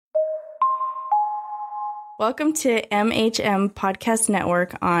Welcome to MHM Podcast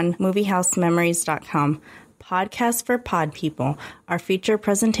Network on MovieHouseMemories.com. Podcast for pod people. Our feature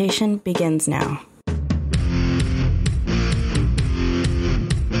presentation begins now.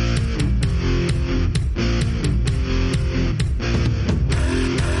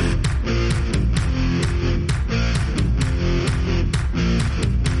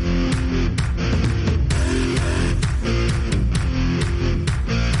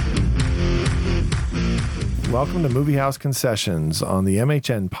 Welcome to Movie House Concessions on the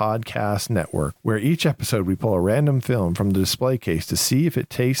MHN Podcast Network, where each episode we pull a random film from the display case to see if it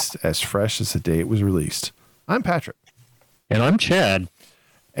tastes as fresh as the day it was released. I'm Patrick. And I'm Chad.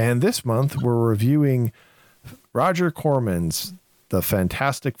 And this month we're reviewing Roger Corman's The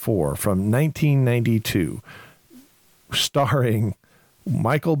Fantastic Four from 1992, starring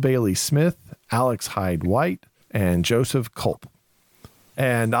Michael Bailey Smith, Alex Hyde-White, and Joseph Culp.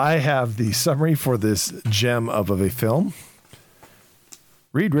 And I have the summary for this gem of a film.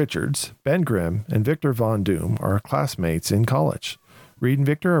 Reed Richards, Ben Grimm, and Victor Von Doom are classmates in college. Reed and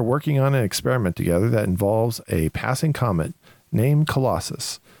Victor are working on an experiment together that involves a passing comet named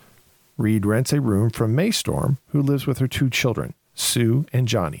Colossus. Reed rents a room from Mae Storm, who lives with her two children, Sue and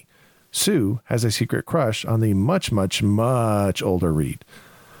Johnny. Sue has a secret crush on the much older Reed.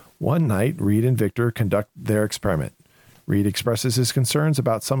 One night, Reed and Victor conduct their experiment. Reed expresses his concerns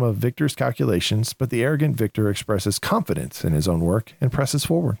about some of Victor's calculations, but the arrogant Victor expresses confidence in his own work and presses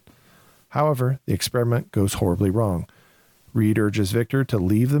forward. However, the experiment goes horribly wrong. Reed urges Victor to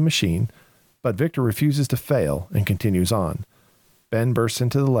leave the machine, but Victor refuses to fail and continues on. Ben bursts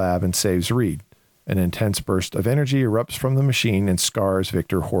into the lab and saves Reed. An intense burst of energy erupts from the machine and scars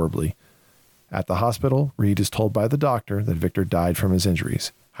Victor horribly. At the hospital, Reed is told by the doctor that Victor died from his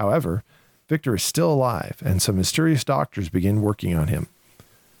injuries. However, Victor is still alive, and some mysterious doctors begin working on him.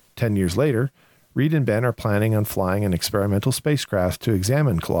 10 years later, Reed and Ben are planning on flying an experimental spacecraft to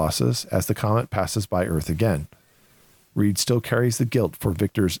examine Colossus as the comet passes by Earth again. Reed still carries the guilt for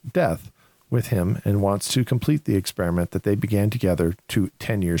Victor's death with him and wants to complete the experiment that they began together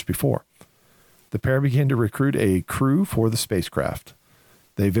 10 years before. The pair begin to recruit a crew for the spacecraft.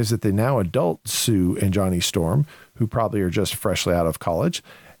 They visit the now adult Sue and Johnny Storm, who probably are just freshly out of college,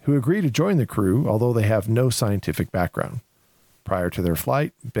 who agree to join the crew, although they have no scientific background. Prior to their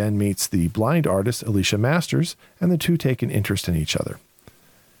flight, Ben meets the blind artist Alicia Masters, and the two take an interest in each other.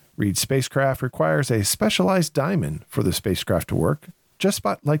 Reed's spacecraft requires a specialized diamond for the spacecraft to work, just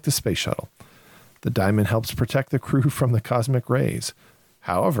like the space shuttle. The diamond helps protect the crew from the cosmic rays.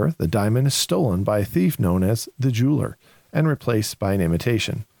 However, the diamond is stolen by a thief known as the Jeweler and replaced by an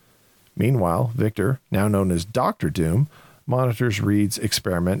imitation. Meanwhile, Victor, now known as Dr. Doom, monitors Reed's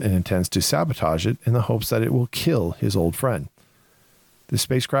experiment and intends to sabotage it in the hopes that it will kill his old friend. The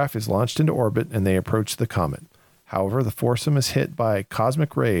spacecraft is launched into orbit and they approach the comet. However, the foursome is hit by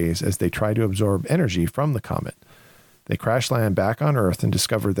cosmic rays as they try to absorb energy from the comet. They crash land back on Earth and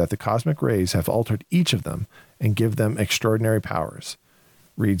discover that the cosmic rays have altered each of them and give them extraordinary powers.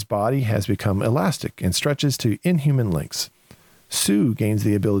 Reed's body has become elastic and stretches to inhuman lengths. Sue gains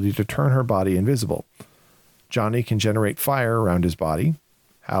the ability to turn her body invisible. Johnny can generate fire around his body.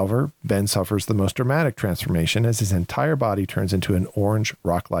 However, Ben suffers the most dramatic transformation as his entire body turns into an orange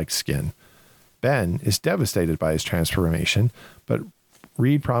rock-like skin. Ben is devastated by his transformation, but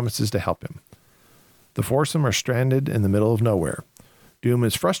Reed promises to help him. The foursome are stranded in the middle of nowhere. Doom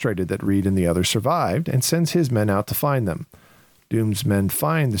is frustrated that Reed and the others survived and sends his men out to find them. Doom's men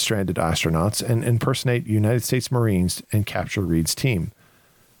find the stranded astronauts and impersonate United States Marines and capture Reed's team.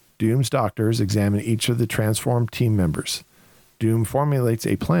 Doom's doctors examine each of the transformed team members. Doom formulates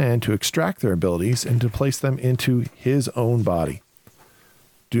a plan to extract their abilities and to place them into his own body.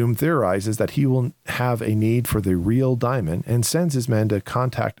 Doom theorizes that he will have a need for the real diamond and sends his men to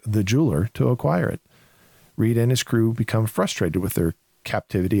contact the Jeweler to acquire it. Reed and his crew become frustrated with their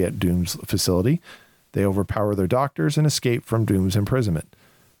captivity at Doom's facility. They overpower their doctors and escape from Doom's imprisonment.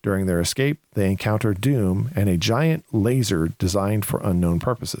 During their escape, they encounter Doom and a giant laser designed for unknown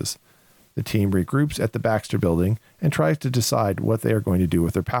purposes. The team regroups at the Baxter Building and tries to decide what they are going to do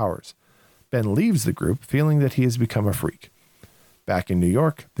with their powers. Ben leaves the group, feeling that he has become a freak. Back in New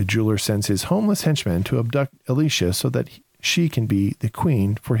York, the jeweler sends his homeless henchmen to abduct Alicia so that she can be the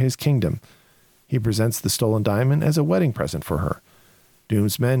queen for his kingdom. He presents the stolen diamond as a wedding present for her.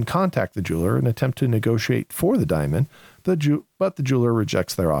 Doom's men contact the jeweler and attempt to negotiate for the diamond, but the jeweler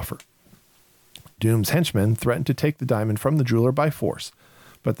rejects their offer. Doom's henchmen threaten to take the diamond from the jeweler by force,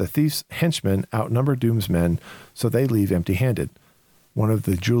 but the thief's henchmen outnumber Doom's men, so they leave empty-handed. One of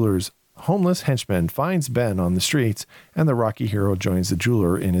the jeweler's homeless henchmen finds Ben on the streets, and the Rocky hero joins the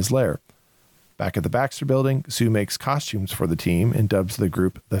jeweler in his lair. Back at the Baxter Building, Sue makes costumes for the team and dubs the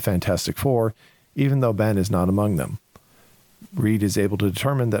group the Fantastic Four, even though Ben is not among them. Reed is able to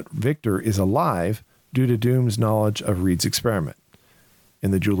determine that Victor is alive due to Doom's knowledge of Reed's experiment.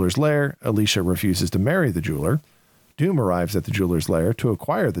 In the jeweler's lair, Alicia refuses to marry the jeweler. Doom arrives at the jeweler's lair to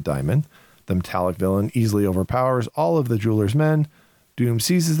acquire the diamond. The metallic villain easily overpowers all of the jeweler's men. Doom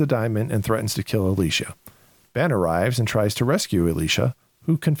seizes the diamond and threatens to kill Alicia. Ben arrives and tries to rescue Alicia,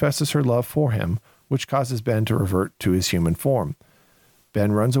 who confesses her love for him, which causes Ben to revert to his human form.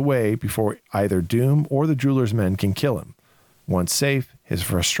 Ben runs away before either Doom or the jeweler's men can kill him. Once safe, his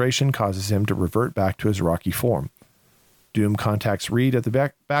frustration causes him to revert back to his rocky form. Doom contacts Reed at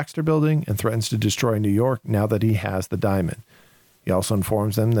the Baxter Building and threatens to destroy New York now that he has the diamond. He also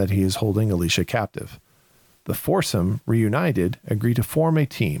informs them that he is holding Alicia captive. The foursome, reunited, agree to form a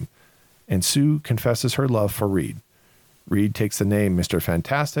team, and Sue confesses her love for Reed. Reed takes the name Mr.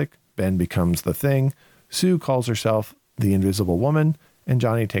 Fantastic, Ben becomes the Thing, Sue calls herself the Invisible Woman, and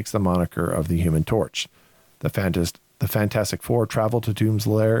Johnny takes the moniker of the Human Torch. The Fantastic Four travel to Doom's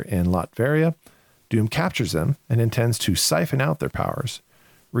lair in Latveria. Doom captures them and intends to siphon out their powers.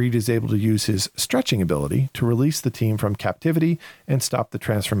 Reed is able to use his stretching ability to release the team from captivity and stop the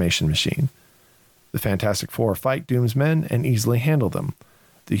transformation machine. The Fantastic Four fight Doom's men and easily handle them.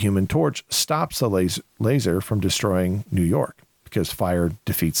 The Human Torch stops the laser from destroying New York, because fire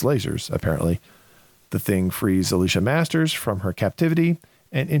defeats lasers, apparently. The Thing frees Alicia Masters from her captivity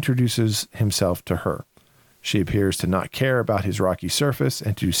and introduces himself to her. She appears to not care about his rocky surface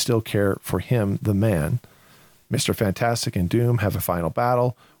and to still care for him, the man. Mr. Fantastic and Doom have a final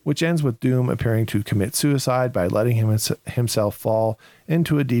battle, which ends with Doom appearing to commit suicide by letting himself fall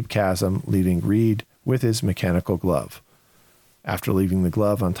into a deep chasm, leaving Reed with his mechanical glove. After leaving the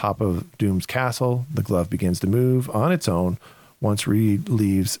glove on top of Doom's castle, the glove begins to move on its own once Reed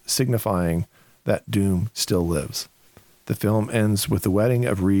leaves, signifying that Doom still lives. The film ends with the wedding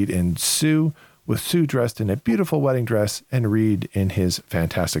of Reed and Sue, with Sue dressed in a beautiful wedding dress and Reed in his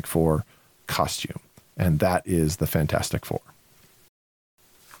Fantastic Four costume. And that is the Fantastic Four.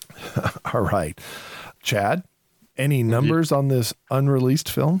 All right. Chad, any numbers on this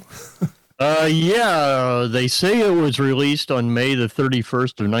unreleased film? Yeah, they say it was released on May the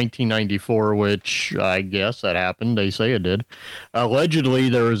 31st of 1994, which I guess that happened. They say it did. Allegedly,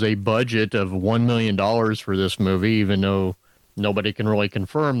 there was a budget of $1 million for this movie, even though nobody can really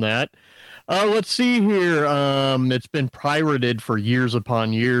confirm that. Let's see here. It's been pirated for years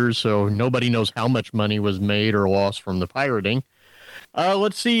upon years, so nobody knows how much money was made or lost from the pirating.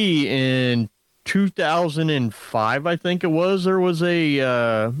 Let's see. In 2005, I think it was, there was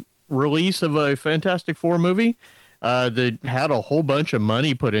a release of a Fantastic Four movie that had a whole bunch of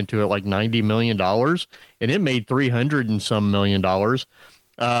money put into it, like $90 million, and it made $300 and some million.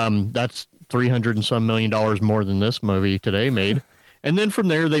 That's $300 and some million more than this movie today made. And then from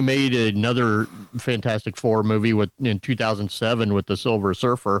there, they made another Fantastic Four movie in 2007 with the Silver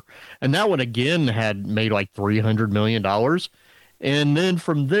Surfer. And that one, again, had made like $300 million. And then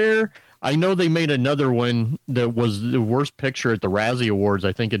from there, I know they made another one that was the worst picture at the Razzie Awards,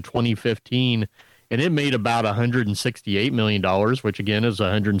 I think in 2015. And it made about $168 million, which, again, is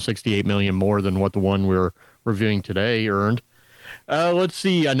 $168 million more than what the one we're reviewing today earned. Let's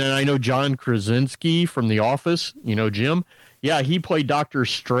see. And then I know John Krasinski from The Office, you know, Jim. Yeah, he played Doctor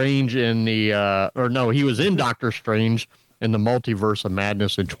Strange in he was in Doctor Strange in the Multiverse of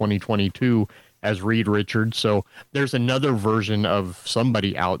Madness in 2022 as Reed Richards. So there's another version of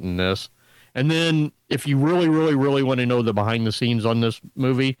somebody out in this. And then if you really, really, really want to know the behind the scenes on this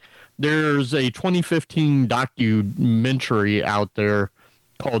movie, there's a 2015 documentary out there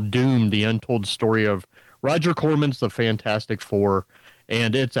called Doom, The Untold Story of Roger Corman's The Fantastic Four.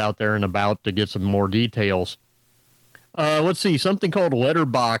 And it's out there and about to get some more details. Let's see, something called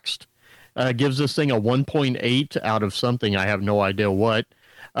Letterboxd gives this thing a 1.8 out of something. I have no idea what.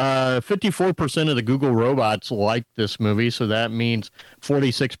 54% of the Google robots liked this movie, so that means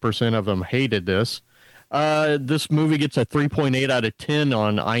 46% of them hated this. This movie gets a 3.8 out of 10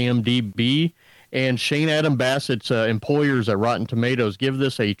 on IMDb, and Shane Adam Bassett's employers at Rotten Tomatoes give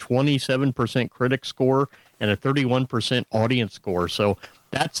this a 27% critic score and a 31% audience score. So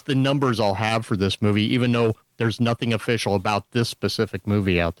that's the numbers I'll have for this movie, even though there's nothing official about this specific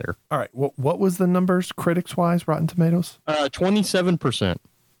movie out there. All right. What was the numbers critics-wise, Rotten Tomatoes? 27%.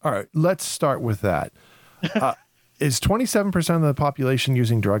 All right. Let's start with that. Is 27% of the population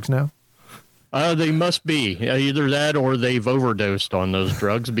using drugs now? They must be. Either that or they've overdosed on those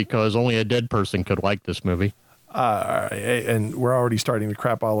drugs, because only a dead person could like this movie. And we're already starting to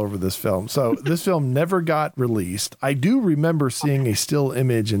crap all over this film. So this film never got released. I do remember seeing a still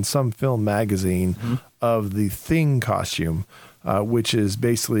image in some film magazine of the Thing costume, which is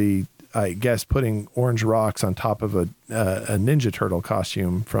basically, I guess, putting orange rocks on top of a Ninja Turtle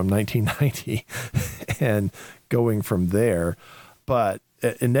costume from 1990 and going from there. But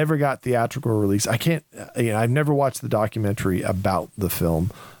it never got theatrical release. I've never watched the documentary about the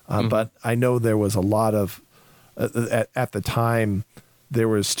film, but I know there was a lot of, at the time, there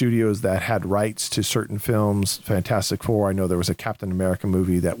was studios that had rights to certain films. Fantastic Four. I know there was a Captain America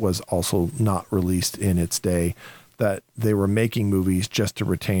movie that was also not released in its day, that they were making movies just to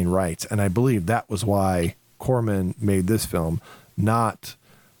retain rights. And I believe that was why Corman made this film, not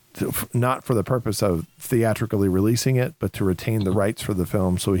for the purpose of theatrically releasing it, but to retain the rights for the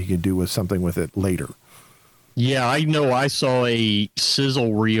film so he could do something with it later. Yeah, I know. I saw a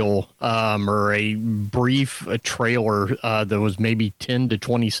sizzle reel or a brief trailer that was maybe 10 to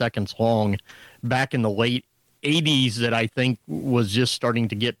 20 seconds long back in the late 80s that I think was just starting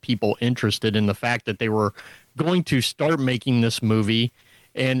to get people interested in the fact that they were going to start making this movie.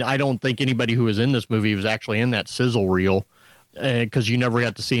 And I don't think anybody who was in this movie was actually in that sizzle reel, because you never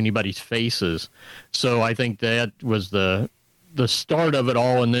got to see anybody's faces. So I think that was the start of it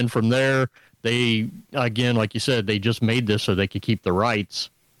all. And then from there, they, again, like you said, they just made this so they could keep the rights.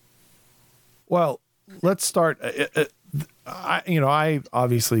 Well, let's start. I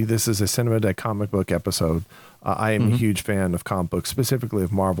obviously, this is a Cinema comic book episode. I am a huge fan of comic books, specifically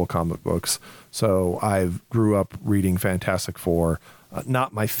of Marvel comic books. So I grew up reading Fantastic Four.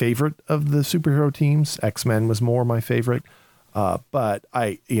 Not my favorite of the superhero teams. X-Men was more my favorite. But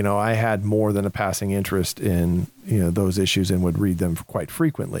I had more than a passing interest in, those issues and would read them quite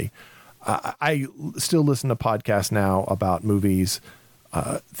frequently. I still listen to podcasts now about movies,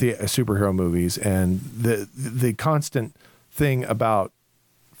 superhero movies, and the constant thing about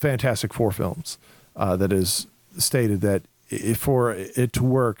Fantastic Four films that is stated that for it to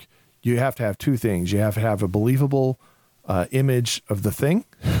work, you have to have two things. You have to have a believable image of the Thing,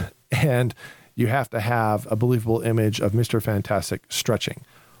 and you have to have a believable image of Mr. Fantastic stretching.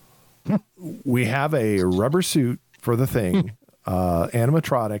 We have a rubber suit for the Thing,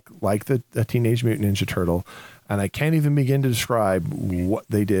 animatronic, like the Teenage Mutant Ninja Turtle. And I can't even begin to describe what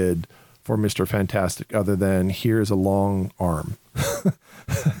they did for Mr. Fantastic other than here's a long arm.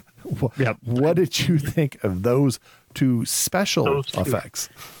 What did you think of those two special effects?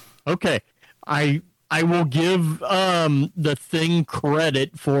 Okay. I will give the Thing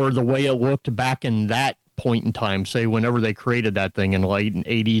credit for the way it looked back in that point in time, say whenever they created that thing in late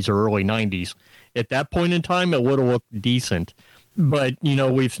 80s or early 90s. At that point in time, it would have looked decent. But,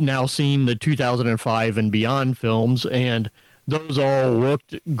 we've now seen the 2005 and beyond films, and those all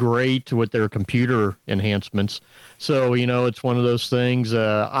looked great with their computer enhancements. So, it's one of those things.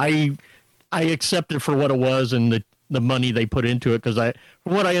 I accept it for what it was and the money they put into it, because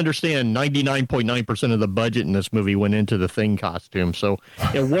from what I understand, 99.9% of the budget in this movie went into the Thing costume. So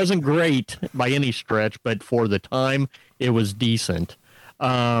it wasn't great by any stretch, but for the time, it was decent.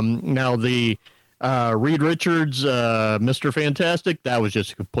 Now the Reed Richards, Mr. Fantastic, that was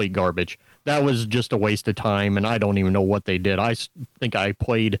just complete garbage. That was just a waste of time, and I don't even know what they did. I think I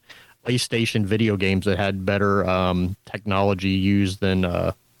played PlayStation video games that had better technology used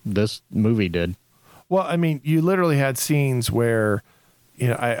than this movie did. Well, I mean, you literally had scenes where,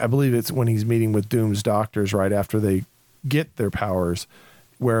 I believe it's when he's meeting with Doom's doctors right after they get their powers,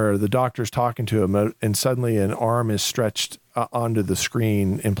 where the doctor's talking to him and suddenly an arm is stretched onto the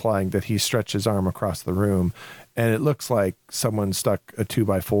screen, implying that he stretched his arm across the room. And it looks like someone stuck a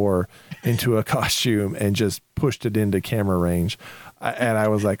 2x4 into a costume and just pushed it into camera range. And I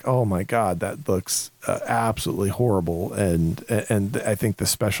was like, oh my God, that looks absolutely horrible. And I think the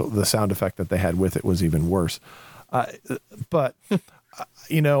sound effect that they had with it was even worse. But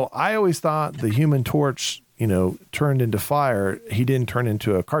I always thought the Human Torch, turned into fire. He didn't turn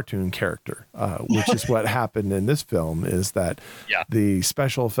into a cartoon character, which is what happened in this film, is that the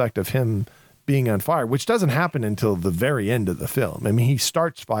special effect of him being on fire, which doesn't happen until the very end of the film. I mean, he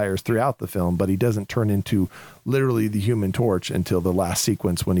starts fires throughout the film, but he doesn't turn into literally the Human Torch until the last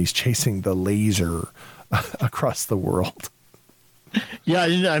sequence when he's chasing the laser across the world. Yeah,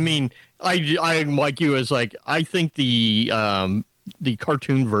 I mean, I'm like you, as like, I think the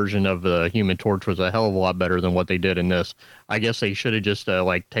cartoon version of the Human Torch was a hell of a lot better than what they did in this. I guess they should have just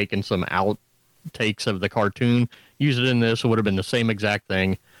taken some outtakes of the cartoon, used it in this. It would have been the same exact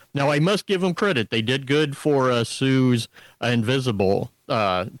thing. Now, I must give them credit. They did good for Sue's invisible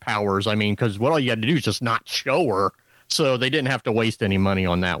powers. I mean, because what all you had to do is just not show her. So they didn't have to waste any money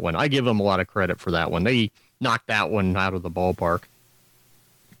on that one. I give them a lot of credit for that one. They knocked that one out of the ballpark.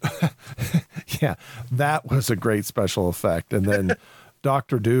 Yeah, that was a great special effect. And then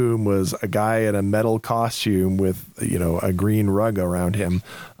Dr. Doom was a guy in a metal costume with, a green rug around him.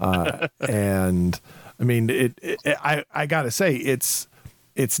 And I mean, I got to say,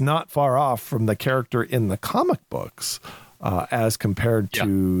 it's not far off from the character in the comic books as compared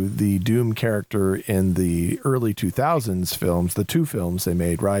to the Doom character in the early 2000s films, the two films they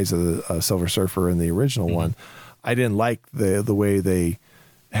made, Rise of the Silver Surfer and the original one. I didn't like the way they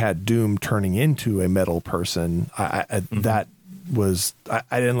had Doom turning into a metal person. I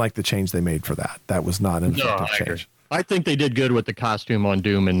didn't like the change they made for that. That was not an effective change. I think they did good with the costume on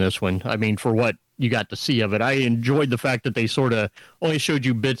Doom in this one. I mean, for what you got to see of it, I enjoyed the fact that they sort of only showed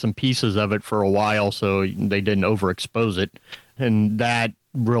you bits and pieces of it for a while, so they didn't overexpose it. And that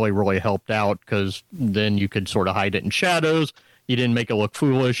really, really helped out, because then you could sort of hide it in shadows. You didn't make it look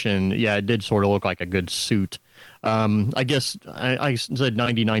foolish, and yeah, it did sort of look like a good suit. I guess I said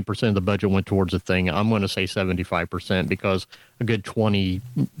 99% of the budget went towards the thing. I'm going to say 75%, because a good 24%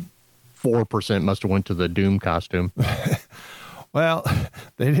 must have went to the Doom costume. Well,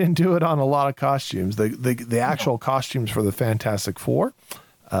 they didn't do it on a lot of costumes. The actual costumes for the Fantastic Four,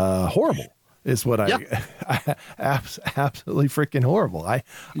 horrible is what I absolutely freaking horrible. I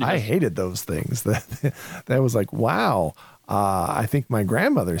hated those things. That was like, wow. I think my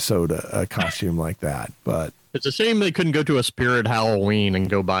grandmother sewed a costume like that, but it's a shame they couldn't go to a Spirit Halloween and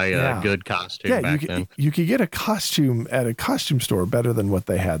go buy a good costume back then. You could get a costume at a costume store better than what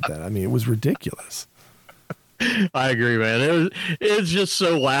they had then. I mean, it was ridiculous. I agree, man. It's just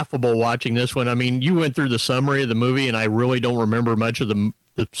so laughable watching this one. I mean, you went through the summary of the movie, and I really don't remember much of the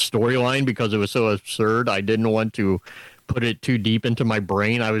storyline because it was so absurd. I didn't want to put it too deep into my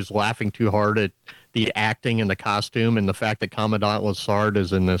brain. I was laughing too hard at the acting and the costume, and the fact that Commandant Lassard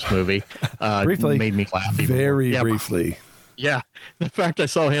is in this movie briefly made me laugh. Very briefly. Yeah, the fact I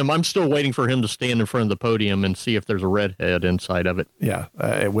saw him, I'm still waiting for him to stand in front of the podium and see if there's a redhead inside of it. Yeah,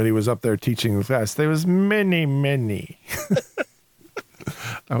 when he was up there teaching the class, there was many.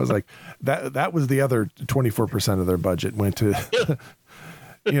 I was like, that was the other 24% of their budget went to...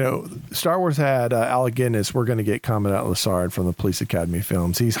 Star Wars had Alec Guinness. We're going to get Commandant Lassard from the Police Academy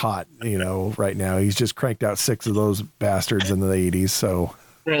films. He's hot, right now. He's just cranked out 6 of those bastards in the 80s. So,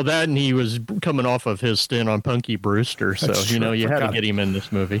 well, that, and he was coming off of his stint on Punky Brewster. So, you had to get him in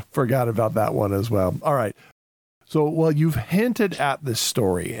this movie. Forgot about that one as well. All right. So, well, you've hinted at this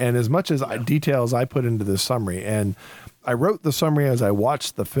story, and as much as details I put into this summary, and I wrote the summary as I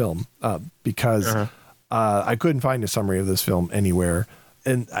watched the film because I couldn't find a summary of this film anywhere.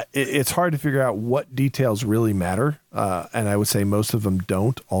 And it's hard to figure out what details really matter. And I would say most of them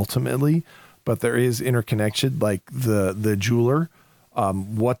don't ultimately, but there is interconnection, like the jeweler.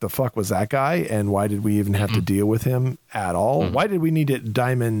 What the fuck was that guy? And why did we even have to deal with him at all? Why did we need it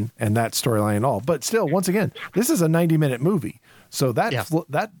Diamond and that storyline and all? But still, once again, this is a 90-minute movie. So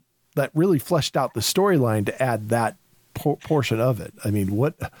that really fleshed out the storyline to add that portion of it. I mean,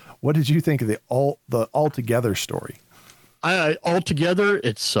 what did you think of the altogether story? Altogether,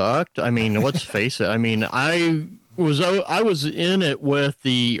 it sucked. I mean, let's face it. I mean, I was in it with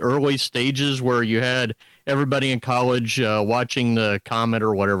the early stages where you had everybody in college watching the comet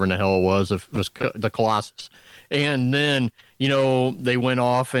or whatever in the hell it was the Colossus. And then, they went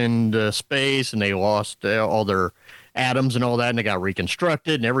off into space and they lost all their atoms and all that, and they got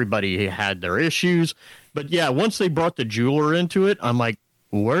reconstructed, and everybody had their issues. But yeah, once they brought the jeweler into it, I'm like,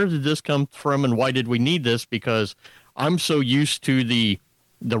 where did this come from and why did we need this? Because I'm so used to the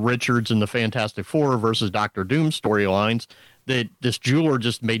Richards and the Fantastic Four versus Dr. Doom storylines that this jeweler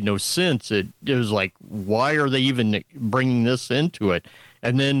just made no sense. It was like, why are they even bringing this into it?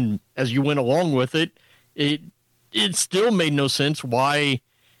 And then as you went along with it, it still made no sense why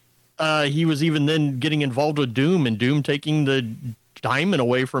he was even then getting involved with Doom and Doom taking the diamond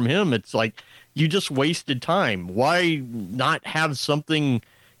away from him. It's like, you just wasted time. Why not have something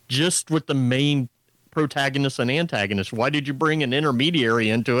just with the main protagonist and antagonist? Why did you bring an intermediary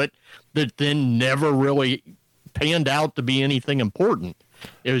into it that then never really panned out to be anything important?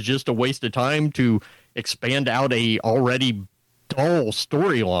 It was just a waste of time to expand out a already dull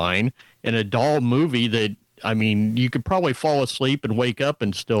storyline in a dull movie that, I mean, you could probably fall asleep and wake up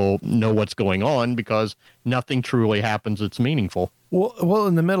and still know what's going on because nothing truly happens that's meaningful. Well,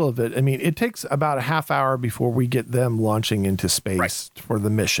 in the middle of it, I mean, it takes about a half hour before we get them launching into space for the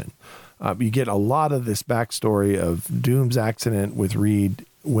mission. You get a lot of this backstory of Doom's accident with Reed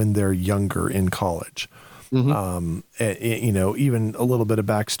when they're younger in college. Even a little bit of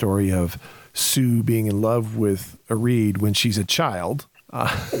backstory of Sue being in love with Reed when she's a child.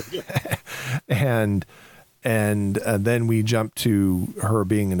 And And then we jump to her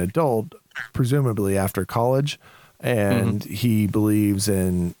being an adult, presumably after college. And he believes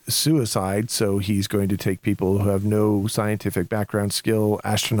in suicide, so he's going to take people who have no scientific background, skill,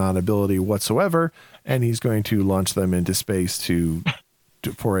 astronaut ability whatsoever, and he's going to launch them into space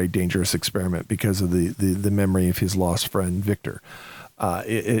for a dangerous experiment because of the memory of his lost friend Victor.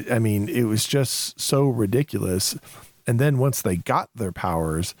 It was just so ridiculous. And then once they got their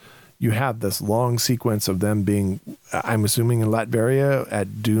powers, you have this long sequence of them being, I'm assuming in Latveria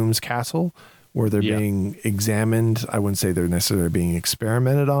at Doom's castle, where they're being examined. I wouldn't say they're necessarily being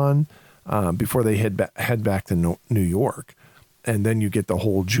experimented on before they head back to New York. And then you get the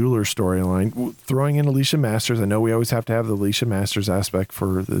whole jeweler storyline, throwing in Alicia Masters. I know we always have to have the Alicia Masters aspect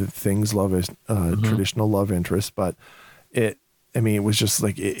for the things love is traditional love interest, but it was just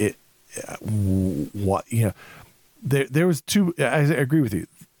like there was two. I agree with you.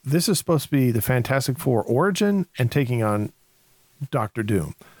 This is supposed to be the Fantastic Four origin and taking on Doctor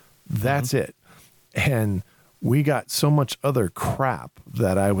Doom. That's it. And we got so much other crap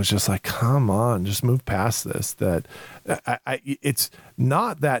that I was just like, come on, just move past this. That it's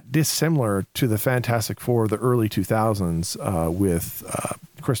not that dissimilar to the Fantastic Four, the early 2000s with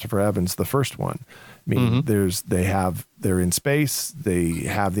Christopher Evans, the first one. I mean, they're in space, they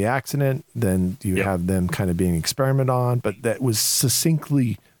have the accident, then you have them kind of being experimented on, but that was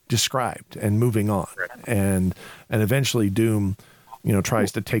succinctly described and moving on. And eventually Doom,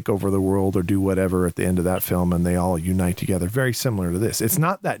 tries to take over the world or do whatever at the end of that film, and they all unite together. Very similar to this. It's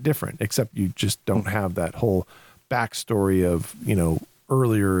not that different, except you just don't have that whole backstory of,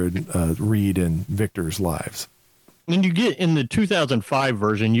 earlier in Reed and Victor's lives. And you get in the 2005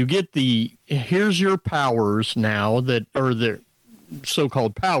 version, you get here's your powers now that are the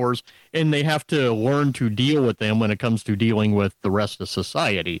so-called powers, and they have to learn to deal with them when it comes to dealing with the rest of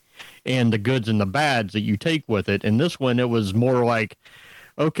society and the goods and the bads that you take with it. And this one, it was more like,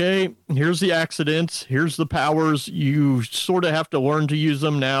 okay, here's the accidents, here's the powers, you sort of have to learn to use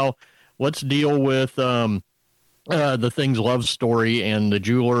them now. Let's deal with the Thing's love story and the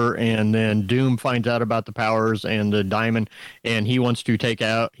jeweler, and then Doom finds out about the powers and the diamond, and he wants to take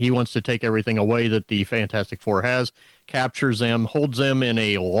everything away that the Fantastic Four has, captures them, holds them in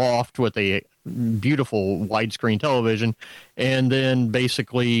a loft with a beautiful widescreen television, and then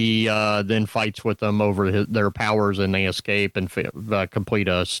basically then fights with them over their powers, and they escape and complete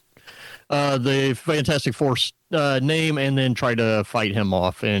the Fantastic Four name, and then try to fight him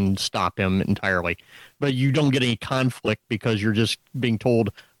off and stop him entirely. But you don't get any conflict because you're just being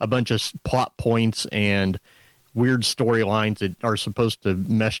told a bunch of plot points and weird storylines that are supposed to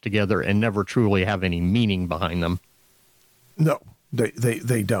mesh together and never truly have any meaning behind them. No,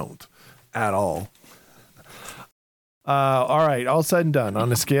 they don't at all. All right, all said and done,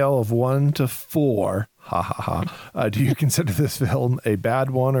 on a scale of 1 to 4, do you consider this film a bad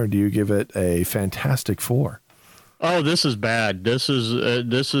one, or do you give it a Fantastic Four? Oh, this is bad. This is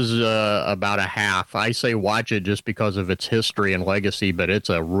about a half. I say watch it just because of its history and legacy, but it's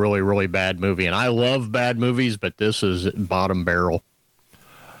a really, really bad movie. And I love bad movies, but this is bottom barrel.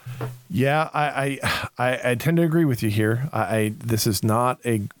 Yeah, I tend to agree with you here. This is not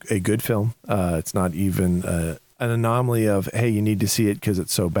a good film. It's not even an anomaly of, hey, you need to see it because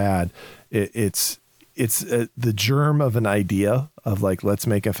it's so bad. It's the germ of an idea of like, let's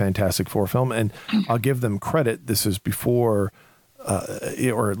make a Fantastic Four film. And I'll give them credit. This is before,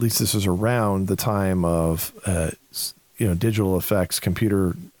 or at least this is around the time of, digital effects,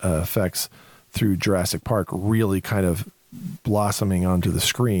 computer effects through Jurassic Park really kind of blossoming onto the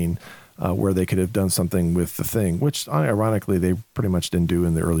screen, where they could have done something with the Thing, which ironically they pretty much didn't do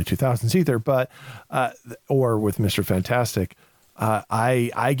in the early 2000s either, but, or with Mr. Fantastic.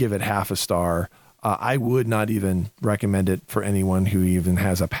 I give it half a star. I would not even recommend it for anyone who even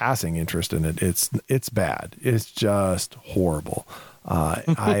has a passing interest in it. It's bad. It's just horrible.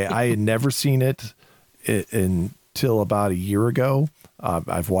 I had never seen it until about a year ago.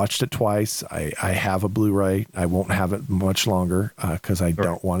 I've watched it twice. I have a Blu-ray. I won't have it much longer because I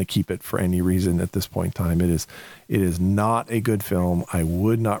don't want to keep it for any reason at this point in time. It is not a good film. I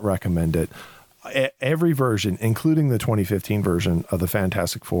would not recommend it. Every version, including the 2015 version of the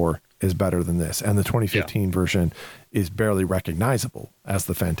Fantastic Four, is better than this. And the 2015 version is barely recognizable as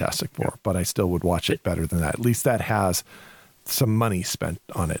the Fantastic Four, but I still would watch it better than that. At least that has some money spent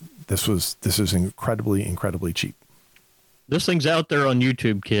on it. This is incredibly, incredibly cheap. This thing's out there on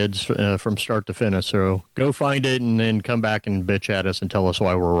YouTube, kids, from start to finish. So go find it and then come back and bitch at us and tell us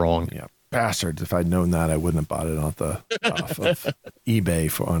why we're wrong. Yeah. Bastards. If I'd known that, I wouldn't have bought it off of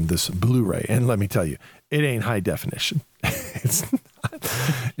eBay on this Blu-ray. And let me tell you, it ain't high definition. It's not.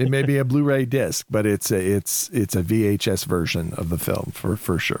 It may be a Blu-ray disc, but it's a VHS version of the film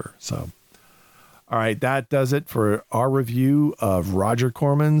for sure. So, all right, that does it for our review of Roger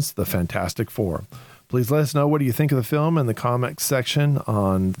Corman's The Fantastic Four. Please let us know what do you think of the film in the comments section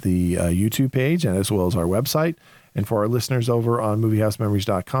on the YouTube page, and as well as our website. And for our listeners over on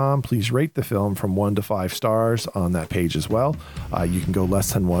moviehousememories.com, please rate the film from 1 to 5 stars on that page as well. You can go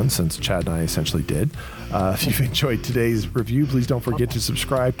less than 1, since Chad and I essentially did. If you've enjoyed today's review, please don't forget to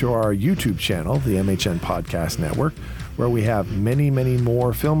subscribe to our YouTube channel, the MHN Podcast Network, where we have many, many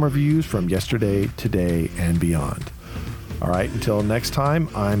more film reviews from yesterday, today, and beyond. All right, until next time,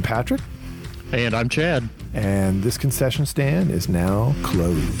 I'm Patrick. And I'm Chad. And this concession stand is now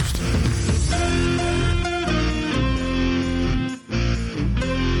closed.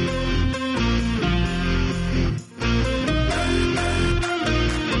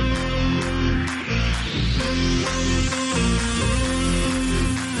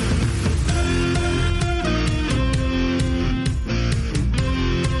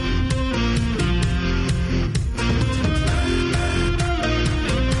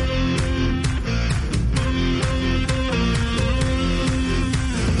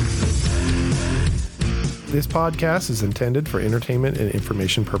 This podcast is intended for entertainment and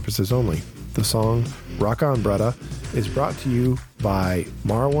information purposes only. The song Rock On Brutta is brought to you by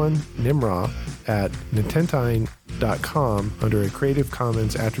Marwan Nimra at Nintentine.com under a Creative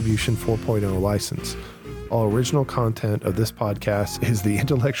Commons Attribution 4.0 license. All original content of this podcast is the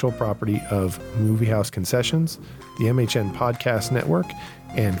intellectual property of Movie House Concessions, the MHN Podcast Network,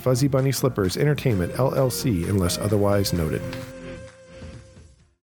 and Fuzzy Bunny Slippers Entertainment, LLC, unless otherwise noted.